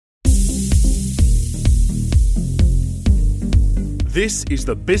This is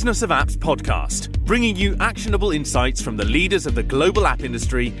the Business of Apps podcast, bringing you actionable insights from the leaders of the global app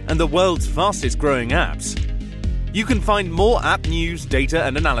industry and the world's fastest growing apps. You can find more app news, data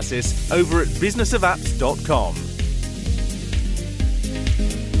and analysis over at businessofapps.com.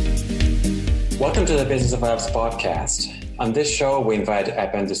 Welcome to the Business of Apps podcast. On this show, we invite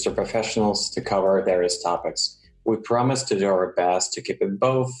app industry professionals to cover various topics. We promise to do our best to keep it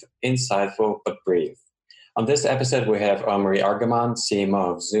both insightful but brief. On this episode, we have Omri Argaman,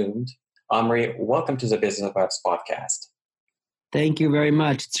 CMO of Zoomd. Omri, welcome to the Business of Apps podcast. Thank you very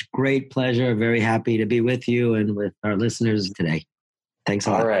much. It's a great pleasure. Very happy to be with you and with our listeners today. Thanks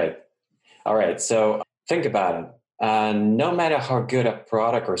a lot. All right. So think about it. No matter how good a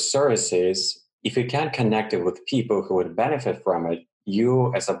product or service is, if you can't connect it with people who would benefit from it,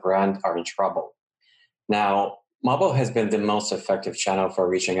 you as a brand are in trouble. Now, mobile has been the most effective channel for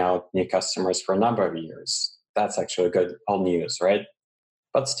reaching out new customers for a number of years. That's actually good old news, right?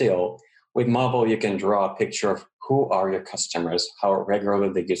 But still, with mobile, you can draw a picture of who are your customers, how regularly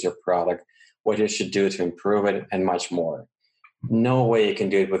they use your product, what you should do to improve it, and much more. No way you can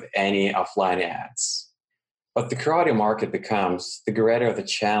do it with any offline ads. But the crowded market becomes, the greater the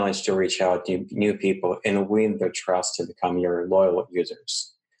challenge to reach out to new people and win their trust to become your loyal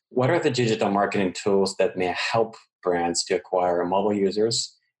users. What are the digital marketing tools that may help brands to acquire mobile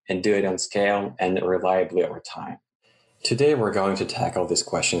users and do it on scale and reliably over time? Today, we're going to tackle these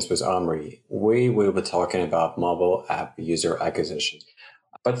questions with Omri. We will be talking about mobile app user acquisition.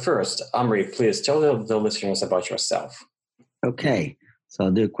 But first, Omri, please tell the listeners about yourself. Okay, so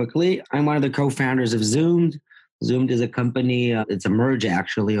I'll do it quickly. I'm one of the co-founders of Zoomd. Zoomd is a company, it's a merge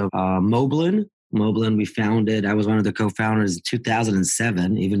actually of Moblin. Moblin we founded, I was one of the co-founders in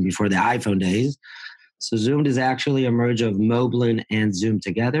 2007, even before the iPhone days. So Zoomd is actually a merge of Moblin and Zoom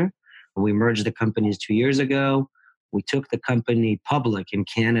together. We merged the companies 2 years ago. We took the company public in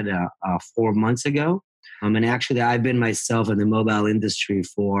Canada 4 months ago. And actually, I've been myself in the mobile industry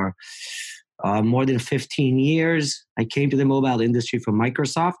for more than 15 years. I came to the mobile industry from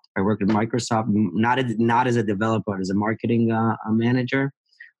Microsoft. I worked at Microsoft, not as a developer, but as a marketing manager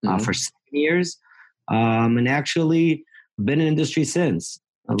for 7 years. And actually, been in industry since.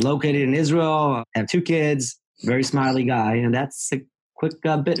 I'm located in Israel, I have 2 kids, very smiley guy. And that's a quick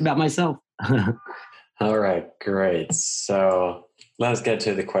bit about myself. All right, great. So let's get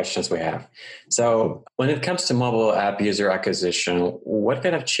to the questions we have. So when it comes to mobile app user acquisition, what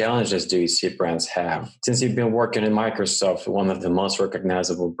kind of challenges do you see brands have? Since you've been working in Microsoft, one of the most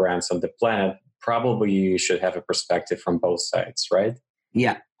recognizable brands on the planet, probably you should have a perspective from both sides, right?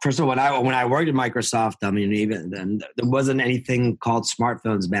 Yeah. First of all, when I worked at Microsoft, I mean, even then, there wasn't anything called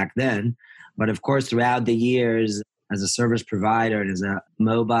smartphones back then. But of course, throughout the years, as a service provider and as a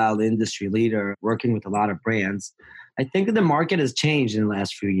mobile industry leader, working with a lot of brands, I think that the market has changed in the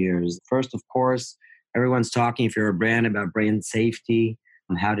last few years. First, of course, everyone's talking, if you're a brand, about brand safety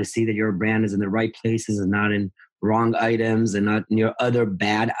and how to see that your brand is in the right places and not in wrong items and not near other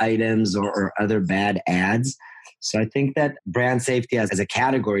bad items or other bad ads. So I think that brand safety as a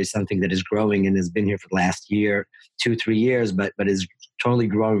category is something that is growing and has been here for the last year, 2-3 years, but is totally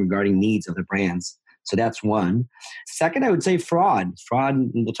growing regarding needs of the brands. So that's one. Second, I would say fraud. Fraud,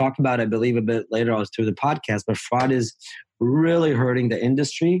 we'll talk about, I believe, a bit later on through the podcast, but fraud is really hurting the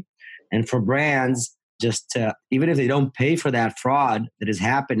industry. And for brands, just to, even if they don't pay for that fraud that is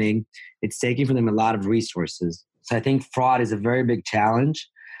happening, it's taking from them a lot of resources. So I think fraud is a very big challenge.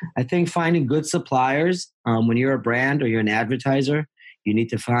 I think finding good suppliers, when you're a brand or you're an advertiser, you need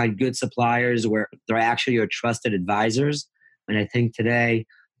to find good suppliers where they're actually your trusted advisors. And I think today,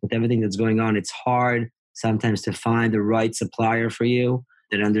 with everything that's going on, it's hard sometimes to find the right supplier for you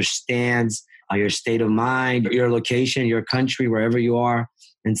that understands your state of mind, your location, your country, wherever you are,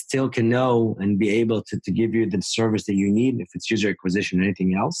 and still can know and be able to give you the service that you need, if it's user acquisition or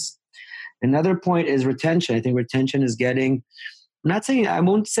anything else. Another point is retention. I think retention is getting, I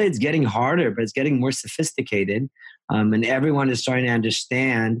won't say it's getting harder, but it's getting more sophisticated. And everyone is starting to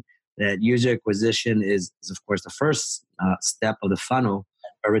understand that user acquisition is of course, the first step of the funnel.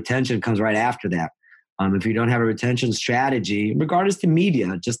 But retention comes right after that. If you don't have a retention strategy, regardless to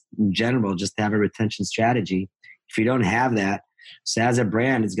media, just in general, just have a retention strategy. If you don't have that, so as a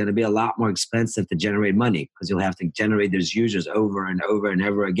brand, it's going to be a lot more expensive to generate money because you'll have to generate those users over and over and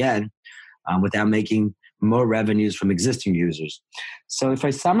over again without making more revenues from existing users. So if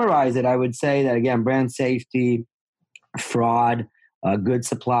I summarize it, I would say that, again, brand safety, fraud, good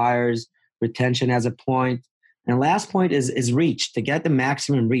suppliers, retention as a point. And last point is reach, to get the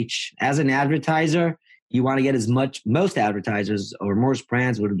maximum reach. As an advertiser, you want to get most advertisers or most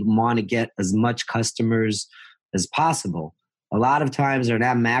brands would want to get as much customers as possible. a lot of times they're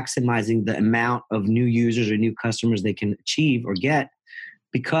not maximizing the amount of new users or new customers they can achieve or get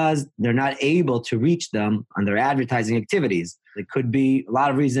because they're not able to reach them on their advertising activities. It could be a lot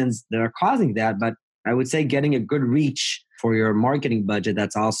of reasons that are causing that, but I would say getting a good reach for your marketing budget,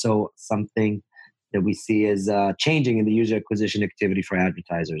 that's also something that we see as changing in the user acquisition activity for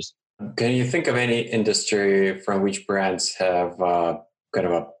advertisers. Can you think of any industry from which brands have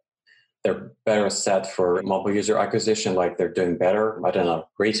they're better set for mobile user acquisition, like they're doing better? I don't know,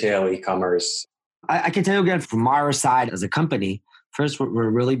 retail, e-commerce. I can tell you again, from our side as a company, first, we're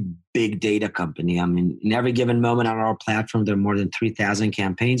a really big data company. I mean, in every given moment on our platform, there are more than 3,000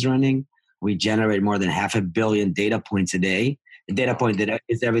 campaigns running. We generate more than 500 million data points a day. A data point that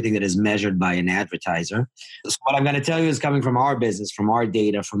is everything that is measured by an advertiser. So what I'm going to tell you is coming from our business, from our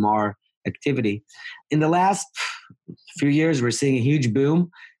data, from our activity. In the last few years, we're seeing a huge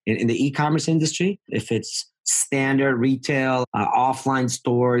boom in the e-commerce industry. If it's standard retail, offline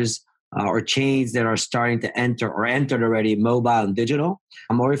stores, or chains that are starting to enter or entered already mobile and digital,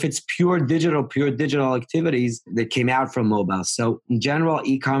 or if it's pure digital activities that came out from mobile. So in general,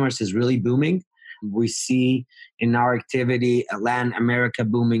 e-commerce is really booming. We see in our activity Latin America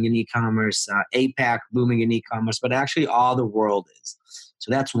booming in e-commerce, APAC booming in e-commerce, but actually all the world is.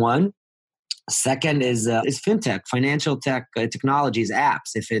 So that's one. Second is fintech, financial tech, technologies,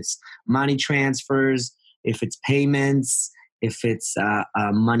 apps. If it's money transfers, if it's payments, if it's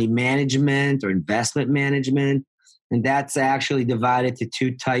money management or investment management, and that's actually divided to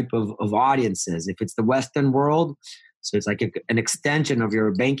two type of audiences. If it's the Western world, so it's like an extension of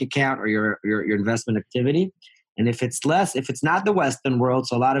your bank account or your investment activity. And if it's not the Western world,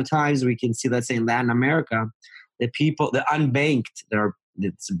 so a lot of times we can see, let's say in Latin America, the unbanked,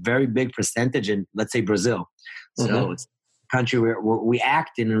 it's a very big percentage in, let's say, Brazil. So it's a country where we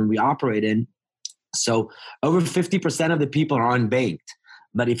act in and we operate in. So over 50% of the people are unbanked.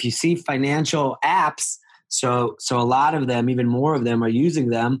 But if you see financial apps, so a lot of them, even more of them, are using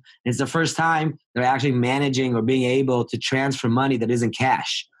them. It's the first time they're actually managing or being able to transfer money that isn't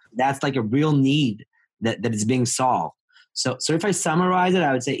cash. That's like a real need that is being solved. So if I summarize it,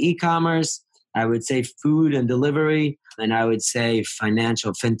 I would say e-commerce, I would say food and delivery, and I would say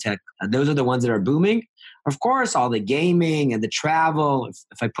financial fintech. Those are the ones that are booming. Of course, all the gaming and the travel,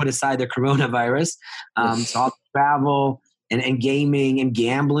 if I put aside the coronavirus, so all the travel and gaming and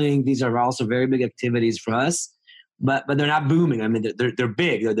gambling, these are also very big activities for us, but they're not booming. I mean, they're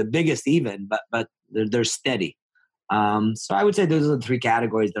big. They're the biggest even, but they're steady. So I would say those are the three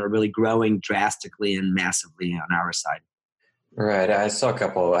categories that are really growing drastically and massively on our side. Right. I saw a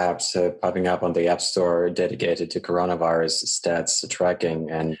couple of apps popping up on the App Store dedicated to coronavirus stats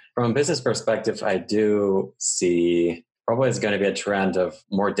tracking. And from a business perspective, I do see probably it's going to be a trend of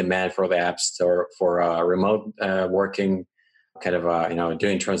more demand for the App Store for remote working, kind of,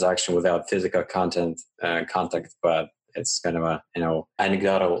 doing transaction without physical contact. But it's kind of a,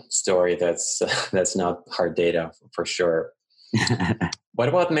 anecdotal story that's not hard data for sure. What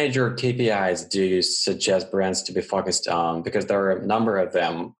about major KPIs do you suggest brands to be focused on? Because there are a number of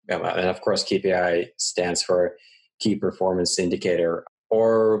them. And of course, KPI stands for key performance indicator.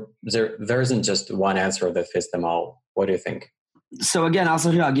 Or there isn't just one answer that fits them all. What do you think? So again,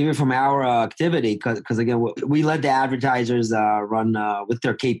 also here, I'll give you from our activity, because again, we let the advertisers run with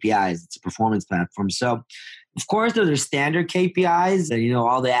their KPIs. It's a performance platform. So of course, those are standard KPIs that,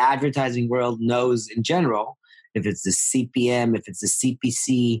 all the advertising world knows in general. If it's the CPM, if it's the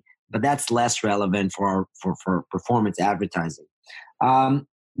CPC, but that's less relevant for performance advertising.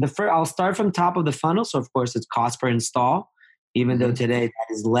 I'll start from top of the funnel. So of course, it's cost per install, even though today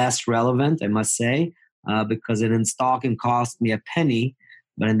that is less relevant, I must say, because an install can cost me a penny.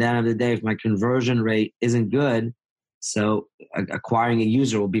 But at the end of the day, if my conversion rate isn't good, so acquiring a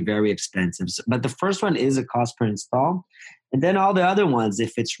user will be very expensive. But the first one is a cost per install. And then all the other ones,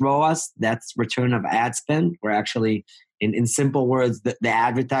 if it's ROAS, that's return of ad spend, where actually, in simple words, the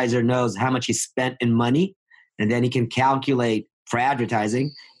advertiser knows how much he spent in money, and then he can calculate for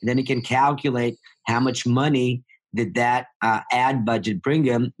advertising, and then he can calculate how much money did that ad budget bring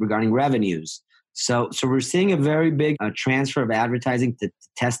him regarding revenues. So we're seeing a very big transfer of advertising to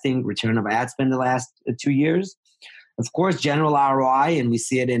testing return of ad spend the last 2 years. Of course, general ROI, and we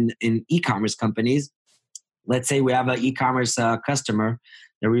see it in e-commerce companies. Let's say we have an e-commerce customer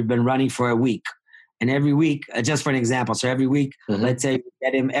that we've been running for a week. And every week, just for an example, so every week, let's say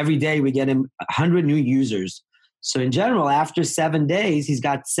every day we get him 100 new users. So in general, after 7 days, he's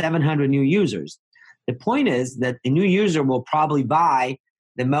got 700 new users. The point is that a new user will probably buy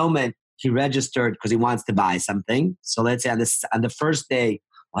the moment he registered because he wants to buy something. So let's say on the first day,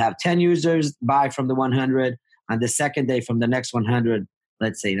 we'll have 10 users buy from the 100. On the second day from the next 100,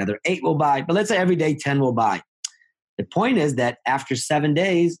 let's say another 8 will buy. But let's say every day 10 will buy. The point is that after 7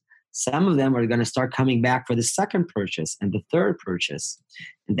 days, some of them are going to start coming back for the second purchase and the third purchase.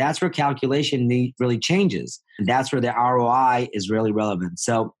 And that's where calculation really changes. And that's where the ROI is really relevant.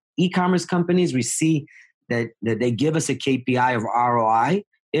 So e-commerce companies, we see that they give us a KPI of ROI,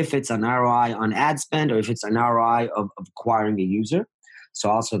 if it's an ROI on ad spend or if it's an ROI of acquiring a user. So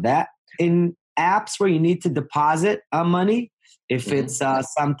also that. In apps where you need to deposit money, if it's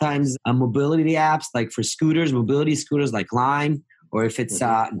sometimes mobility apps like for scooters, mobility scooters like Lime, or if it's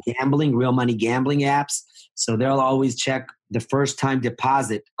gambling, real money gambling apps. So they'll always check the first time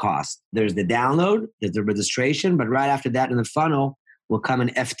deposit cost. There's the download, there's the registration, but right after that in the funnel will come an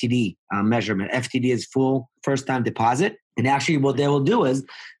FTD measurement. FTD is full first time deposit. And actually what they will do is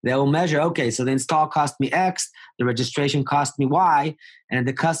they will measure, okay, so the install cost me X, the registration cost me Y, and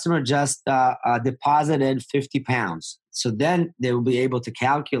the customer just deposited 50 pounds. So then they will be able to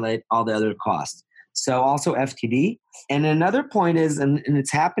calculate all the other costs. So also FTD. And another point is, and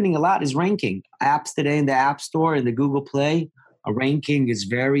it's happening a lot, is ranking. Apps today in the App Store and the Google Play, a ranking is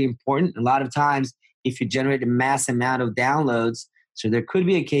very important. A lot of times, if you generate a mass amount of downloads, so there could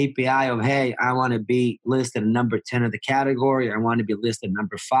be a KPI of, hey, I want to be listed number 10 of the category. I want to be listed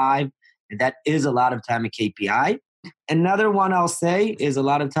number 5. And that is a lot of time a KPI. Another one I'll say is a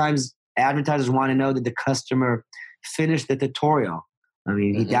lot of times advertisers want to know that the customer finished the tutorial. I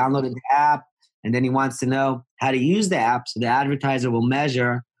mean, he downloaded the app, and then he wants to know how to use the app. So the advertiser will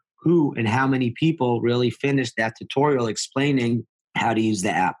measure who and how many people really finished that tutorial explaining how to use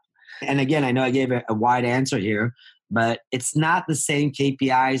the app. And again, I know I gave a wide answer here, but it's not the same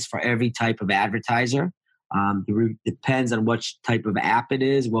KPIs for every type of advertiser. It depends on which type of app it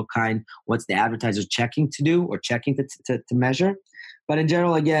is, what's the advertiser checking to do or checking to measure. But in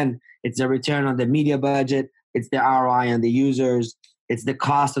general, again, it's the return on the media budget. It's the ROI on the users. It's the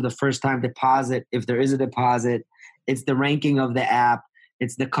cost of the first time deposit, if there is a deposit. It's the ranking of the app.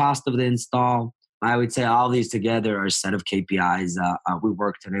 It's the cost of the install. I would say all these together are a set of KPIs. We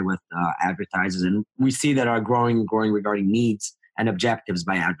work today with advertisers, and we see that are growing regarding needs and objectives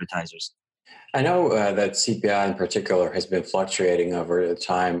by advertisers. I know that CPI in particular has been fluctuating over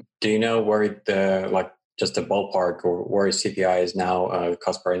time. Do you know where just a ballpark or where CPI is now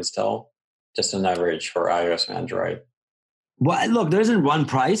cost per install? Just an average for iOS and Android. Well, look, there isn't one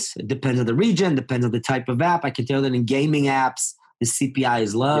price. It depends on the region, depends on the type of app. I can tell that in gaming apps, the CPI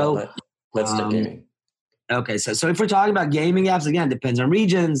is low. Yeah, let's do gaming. Okay, so if we're talking about gaming apps, again, depends on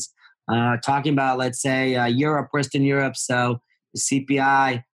regions. Talking about, let's say, Europe, Western Europe, so the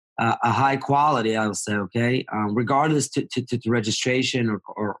CPI, a high quality, I'll say, okay? Regardless to registration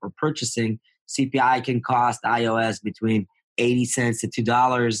or purchasing, CPI can cost iOS between 80 cents to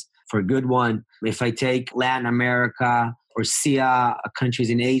 $2 for a good one. If I take Latin America or SIA, countries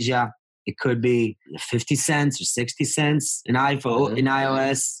in Asia, it could be 50 cents or 60 cents in iPhone, in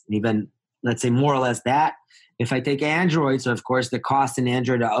iOS, and even, let's say, more or less that. If I take Android, so of course the costs in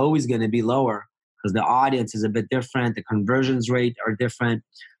Android are always going to be lower because the audience is a bit different, the conversions rate are different.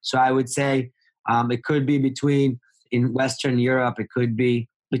 So I would say it could be in Western Europe, it could be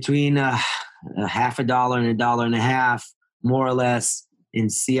between $50 and $1.50, more or less. In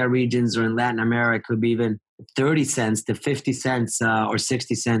SIA regions or in Latin America, it could be even 30 cents to 50 cents or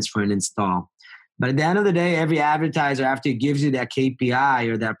 60 cents for an install. But at the end of the day, every advertiser, after he gives you that KPI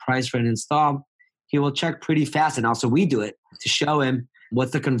or that price for an install, he will check pretty fast. And also we do it to show him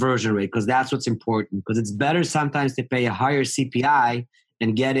what's the conversion rate, because that's what's important. Because it's better sometimes to pay a higher CPI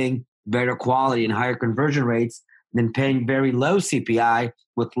and getting better quality and higher conversion rates than paying very low CPI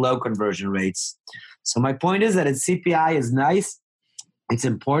with low conversion rates. So my point is that CPI is nice. It's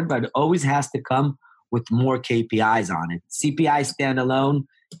important, but it always has to come with more KPIs on it. CPI standalone,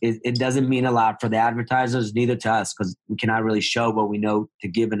 it doesn't mean a lot for the advertisers, neither to us, because we cannot really show what we know to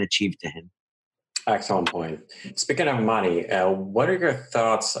give and achieve to him. Excellent point. Speaking of money, what are your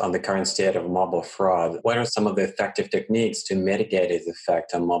thoughts on the current state of mobile fraud? What are some of the effective techniques to mitigate its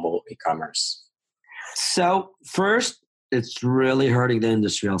effect on mobile e-commerce? So first, it's really hurting the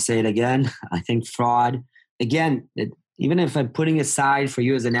industry. I'll say it again. I think fraud, again, even if I'm putting aside for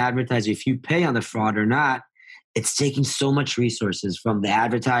you as an advertiser, if you pay on the fraud or not, it's taking so much resources from the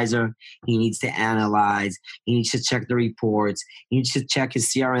advertiser. He needs to analyze. He needs to check the reports. He needs to check his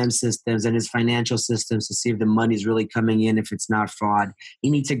CRM systems and his financial systems to see if the money's really coming in, if it's not fraud. He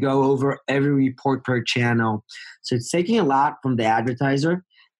needs to go over every report per channel. So it's taking a lot from the advertiser.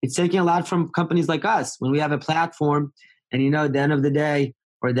 It's taking a lot from companies like us. When we have a platform and, at the end of the day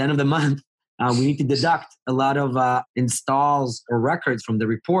or at the end of the month, we need to deduct a lot of installs or records from the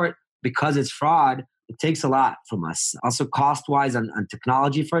report because it's fraud. it takes a lot from us. Also cost-wise on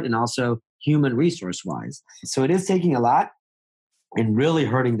technology for it, and also human resource-wise. So it is taking a lot and really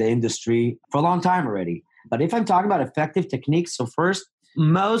hurting the industry for a long time already. But if I'm talking about effective techniques, so first,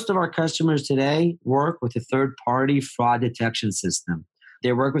 most of our customers today work with a third-party fraud detection system.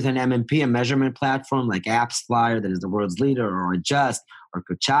 They work with an MMP, a measurement platform like AppsFlyer, that is the world's leader, or Adjust, or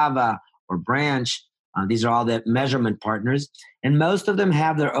Kochava, or Branch. These are all the measurement partners. And most of them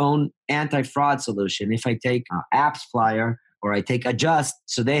have their own anti-fraud solution. If I take AppsFlyer or I take Adjust,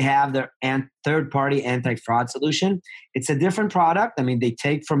 so they have their third-party anti-fraud solution. It's a different product. I mean, they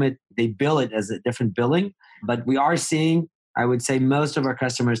take from it, they bill it as a different billing. But we are seeing, I would say most of our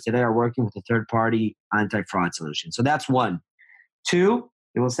customers today are working with a third-party anti-fraud solution. So that's one. Two,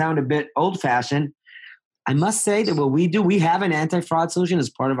 it will sound a bit old-fashioned. I must say that what we do, we have an anti-fraud solution as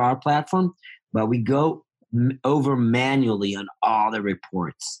part of our platform, but we go over manually on all the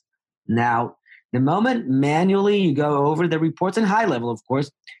reports. Now, the moment manually you go over the reports, and high level, of course,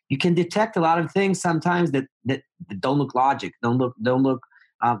 you can detect a lot of things sometimes that don't look logic, don't look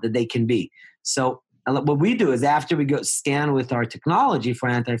that they can be. So what we do is after we go scan with our technology for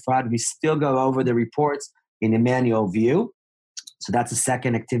anti-fraud, we still go over the reports in a manual view. So that's the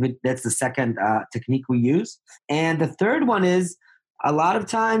second activity. That's the second technique we use. And the third one is a lot of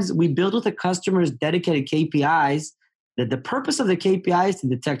times we build with the customer's dedicated KPIs that the purpose of the KPI is to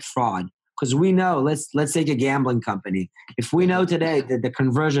detect fraud. Because we know, let's take a gambling company. If we know today that the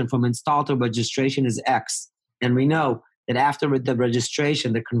conversion from install to registration is X, and we know that after the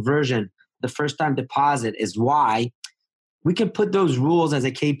registration, the conversion, the first time deposit is Y, we can put those rules as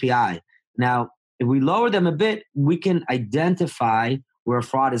a KPI. Now, if we lower them a bit, we can identify where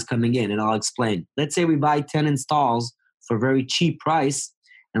fraud is coming in, and I'll explain. Let's say we buy 10 installs for a very cheap price,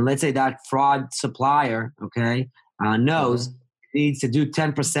 and let's say that fraud supplier, knows needs to do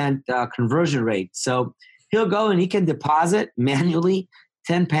 10% conversion rate. So he'll go and he can deposit manually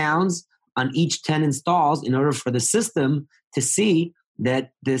 10 pounds on each 10 installs in order for the system to see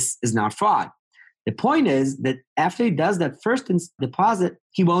that this is not fraud. The point is that after he does that first deposit,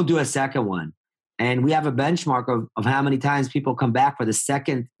 he won't do a second one. And we have a benchmark of how many times people come back for the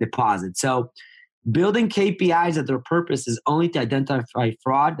second deposit. So building KPIs that their purpose is only to identify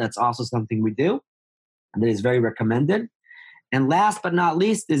fraud, that's also something we do. And that is very recommended. And last but not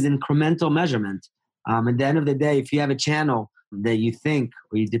least is incremental measurement. At the end of the day, if you have a channel that you think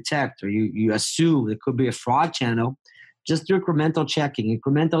or you detect or you assume it could be a fraud channel, just do incremental checking.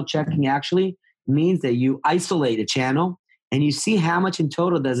 Incremental checking actually means that you isolate a channel and you see how much in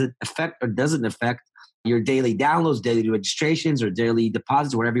total does it affect or doesn't affect your daily downloads, daily registrations, or daily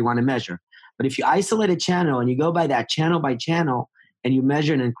deposits, whatever you want to measure. But if you isolate a channel and you go by that channel by channel and you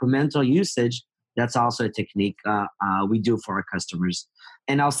measure an incremental usage, that's also a technique we do for our customers.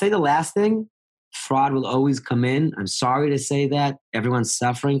 And I'll say the last thing, fraud will always come in. I'm sorry to say that. Everyone's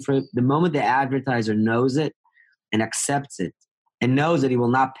suffering for it. The moment the advertiser knows it and accepts it and knows that he will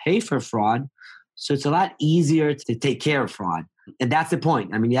not pay for fraud, so it's a lot easier to take care of fraud. And that's the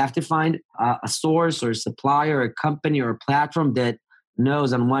point. I mean, you have to find a source or a supplier, or a company or a platform that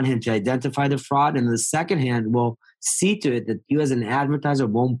knows on one hand to identify the fraud, and on the second hand will see to it that you as an advertiser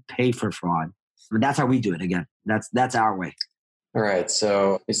won't pay for fraud. And that's how we do it. Again, that's our way. All right.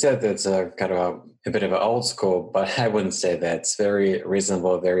 So you said that's a kind of a bit of an old school, but I wouldn't say that. It's very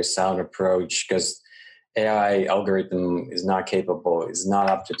reasonable, very sound approach, because AI algorithm is not capable, is not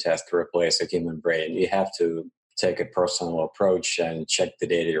up to test to replace a human brain. You have to take a personal approach and check the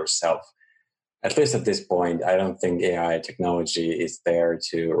data yourself. At least at this point, I don't think AI technology is there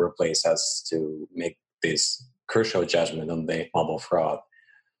to replace us to make this crucial judgment on the mobile fraud.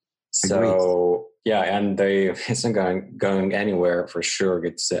 So yeah, and they isn't going anywhere for sure.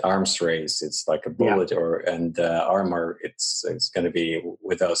 It's an arms race. It's like a bullet and armor. It's going to be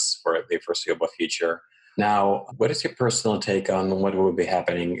with us for the foreseeable future. Now, what is your personal take on what will be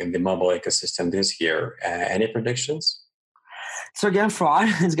happening in the mobile ecosystem this year? Any predictions? So again, fraud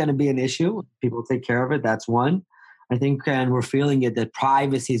is going to be an issue. People take care of it. That's one. I think, and we're feeling it, that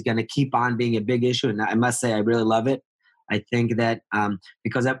privacy is going to keep on being a big issue. And I must say, I really love it. I think that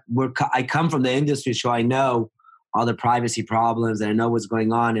because I come from the industry, so I know all the privacy problems and I know what's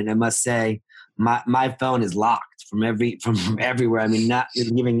going on. And I must say, my phone is locked from everywhere. I mean, not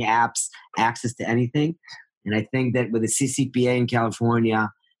giving apps access to anything. And I think that with the CCPA in California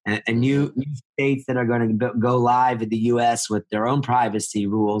and new states that are going to go live in the U.S. with their own privacy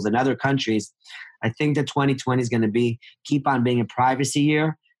rules and other countries, I think that 2020 is going to keep on being a privacy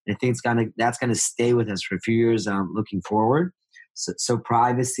year. I think that's going to stay with us for a few years looking forward. So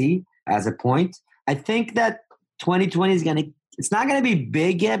privacy as a point. I think that 2020 it's not going to be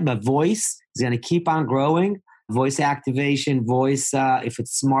big yet, but voice is going to keep on growing. Voice activation, if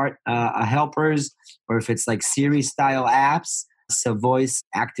it's smart helpers, or if it's like Siri style apps. So voice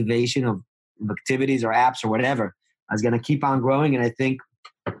activation of activities or apps or whatever is going to keep on growing. And I think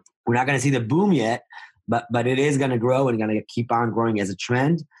we're not going to see the boom yet, but it is going to grow and going to keep on growing as a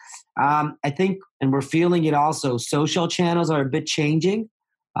trend. I think, and we're feeling it also, social channels are a bit changing.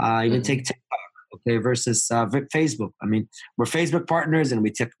 Even take TikTok, okay, versus Facebook. I mean, we're Facebook partners and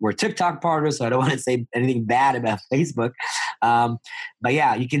we're TikTok partners, so I don't want to say anything bad about Facebook. But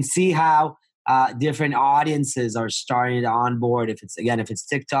yeah, you can see how different audiences are starting to onboard. If it's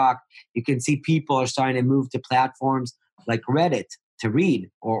TikTok, you can see people are starting to move to platforms like Reddit to read,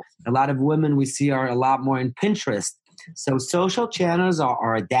 or a lot of women we see are a lot more in Pinterest. So social channels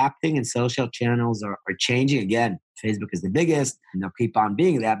are adapting, and social channels are changing. Again, Facebook is the biggest, and they'll keep on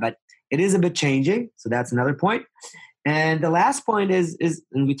being that, but it is a bit changing. So that's another point. And the last point is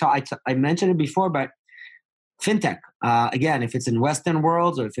and I mentioned it before, but fintech. Again, if it's in Western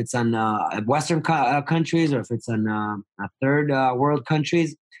worlds, or if it's on Western countries, or if it's on third world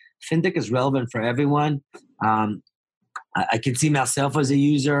countries, fintech is relevant for everyone. I can see myself as a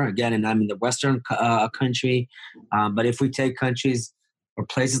user, again, and I'm in the Western country. But if we take countries or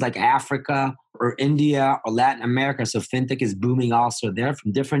places like Africa or India or Latin America, so fintech is booming also there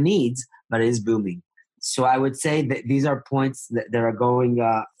from different needs, but it is booming. So I would say that these are points that are going,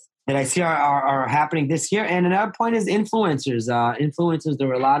 that I see are happening this year. And another point is influencers. Influencers, there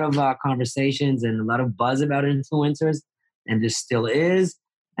were a lot of conversations and a lot of buzz about influencers, and there still is.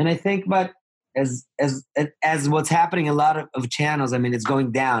 And I think, but as what's happening in a lot of channels, I mean, it's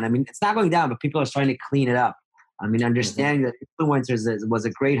going down. I mean, it's not going down, but people are starting to clean it up. I mean, understanding that influencers was a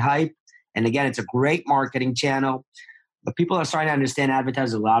great hype. And again, it's a great marketing channel. But people are starting to understand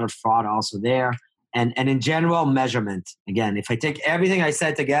advertisers, a lot of fraud also there. And in general, measurement. Again, if I take everything I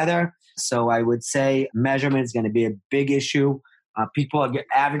said together, so I would say measurement is going to be a big issue.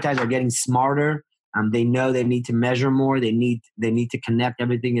 Advertisers are getting smarter. They know they need to measure more. They need to connect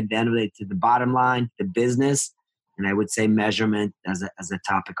everything at the end of the day to the bottom line, the business. And I would say measurement as a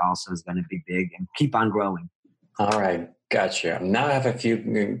topic also is going to be big and keep on growing. All right, gotcha. Now I have a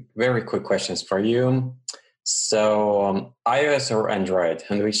few very quick questions for you. So iOS or Android?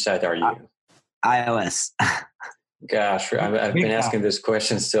 On which side are you? iOS. Gosh, I've been asking these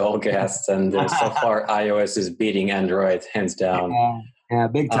questions to all guests, and so far iOS is beating Android hands down. Yeah,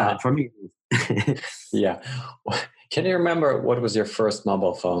 big time for me. Yeah. Can you remember what was your first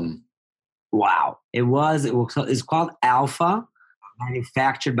mobile phone? Wow. It's called Alpha,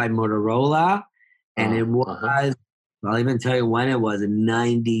 manufactured by Motorola. And it was, I'll even tell you when it was, in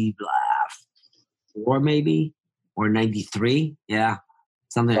 94 maybe, or 93. Yeah.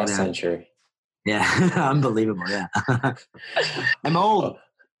 Something like that. Century. Yeah. Unbelievable. Yeah. I'm old.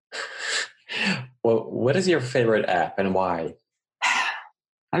 Well, what is your favorite app and why?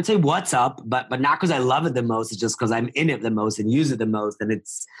 I would say WhatsApp, but not because I love it the most. It's just because I'm in it the most and use it the most. And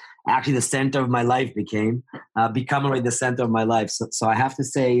it's actually the center of my life become already the center of my life. So I have to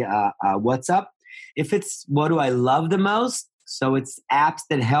say WhatsApp. If it's what do I love the most? So it's apps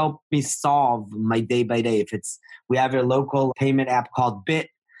that help me solve my day by day. We have a local payment app called Bit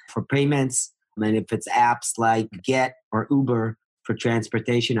for payments. And if it's apps like Get or Uber for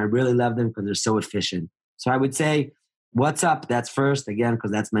transportation, I really love them because they're so efficient. So I would say WhatsApp, that's first, again,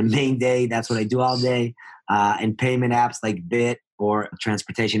 because that's my main day. That's what I do all day. And payment apps like Bit or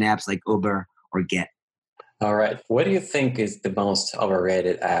transportation apps like Uber or Get. All right. What do you think is the most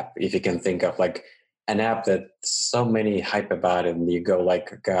overrated app, if you can think of, like an app that so many hype about it and you go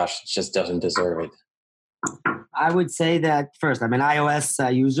like, gosh, it just doesn't deserve it? I would say that first, I'm an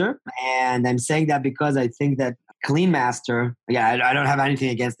iOS user, and I'm saying that because I think that Clean Master, I don't have anything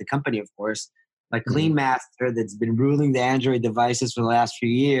against the company, of course, but Clean Master that's been ruling the Android devices for the last few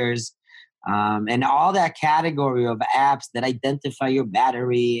years, and all that category of apps that identify your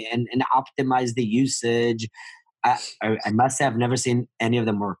battery and optimize the usage, I must say I've never seen any of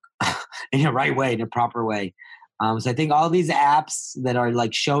them work in the right way, in a proper way. So I think all these apps that are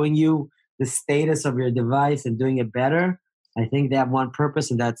like showing you the status of your device and doing it better, I think they have one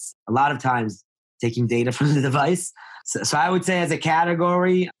purpose, and that's a lot of times taking data from the device. So I would say as a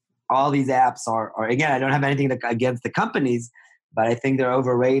category, all these apps are again, I don't have anything against the companies, but I think they're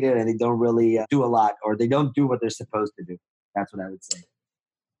overrated and they don't really do a lot, or they don't do what they're supposed to do. That's what I would say.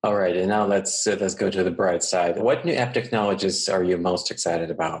 All right. And now let's go to the bright side. What new app technologies are you most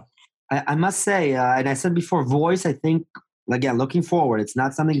excited about? I must say, and I said before, voice, I think, again, looking forward, it's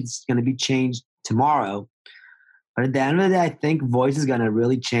not something that's going to be changed tomorrow. But at the end of the day, I think voice is going to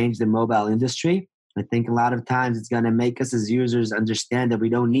really change the mobile industry. I think a lot of times it's going to make us as users understand that we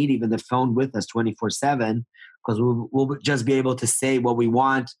don't need even the phone with us 24/7, because we'll just be able to say what we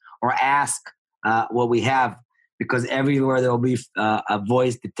want or ask what we have, because everywhere there will be a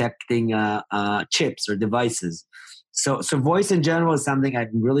voice detecting chips or devices. So voice in general is something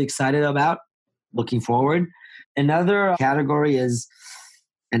I'm really excited about, looking forward. Another category is,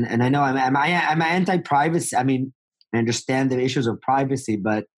 and I know I'm anti-privacy. I mean, I understand the issues of privacy,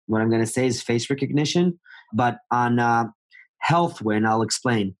 but what I'm going to say is face recognition. But on health, and I'll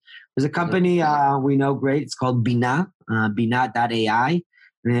explain. There's a company we know great. It's called Bina, Bina.ai.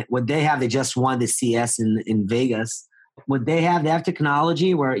 And what they have, they just won the CS in Vegas. What they have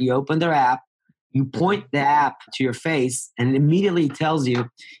technology where you open their app, you point the app to your face, and it immediately tells you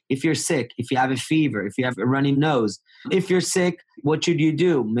if you're sick, if you have a fever, if you have a runny nose. If you're sick, what should you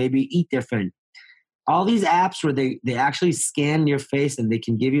do? Maybe eat different. All these apps where they actually scan your face and they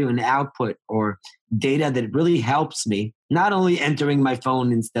can give you an output or data that really helps me, not only entering my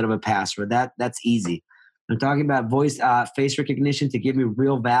phone instead of a password. That's easy. I'm talking about voice, face recognition to give me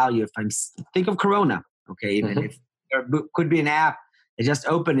real value. Think of Corona, okay? Even if there could be an app, I just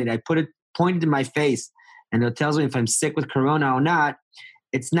open it, I point it to my face, and it tells me if I'm sick with Corona or not.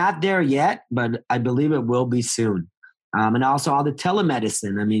 It's not there yet, but I believe it will be soon. And also all the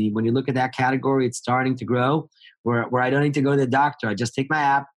telemedicine. I mean, when you look at that category, it's starting to grow where I don't need to go to the doctor. I just take my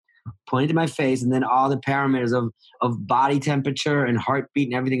app, point it to my face, and then all the parameters of body temperature and heartbeat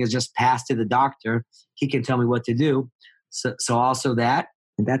and everything is just passed to the doctor. He can tell me what to do. So also that.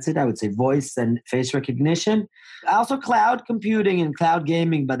 And that's it, I would say. Voice and face recognition. Also cloud computing and cloud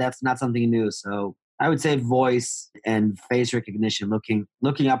gaming, but that's not something new. So I would say voice and face recognition, looking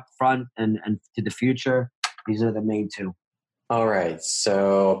up front and to the future. These are the main two. All right.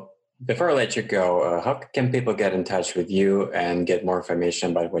 So before I let you go, how can people get in touch with you and get more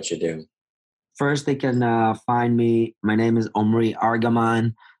information about what you do? First, they can find me. My name is Omri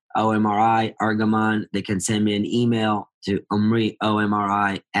Argaman, Omri Argaman. They can send me an email to Omri,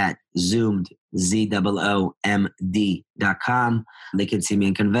 Omri, at Zoomd, ZOOMD.com. They can see me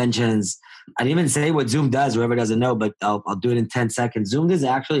in conventions. I didn't even say what Zoomd does, whoever doesn't know, but I'll do it in 10 seconds. Zoomd is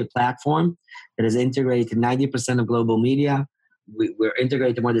actually a platform that is integrated to 90% of global media. We're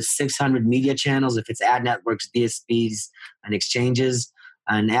integrated to more than 600 media channels, if it's ad networks, DSPs, and exchanges.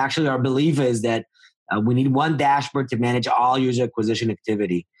 And actually, our belief is that we need one dashboard to manage all user acquisition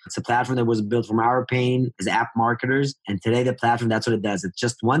activity. It's a platform that was built from our pain as app marketers. And today, the platform, that's what it does. It's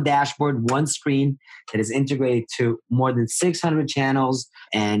just one dashboard, one screen that is integrated to more than 600 channels.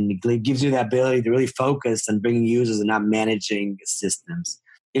 And it gives you the ability to really focus on bringing users and not managing systems.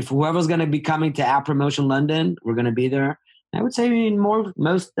 If whoever's going to be coming to App Promotion London, we're going to be there. I would say in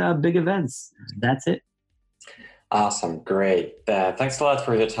most big events. That's it. Awesome. Great. Thanks a lot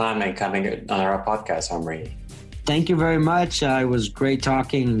for your time and coming on our podcast, Omri. Thank you very much. It was great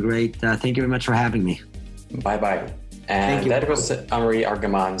talking. Great. Thank you very much for having me. Bye-bye. And that was Omri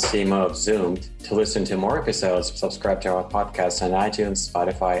Argaman, CMO of Zoomd. To listen to more episodes, subscribe to our podcast on iTunes,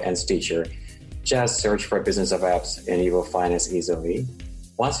 Spotify, and Stitcher. Just search for Business of Apps and you will find us easily.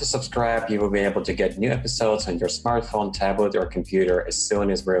 Once you subscribe, you will be able to get new episodes on your smartphone, tablet, or computer as soon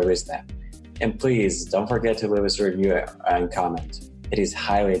as we release them. And please don't forget to leave us a review and comment. It is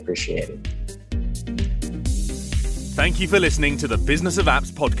highly appreciated. Thank you for listening to the Business of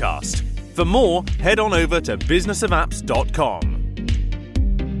Apps podcast. For more, head on over to businessofapps.com.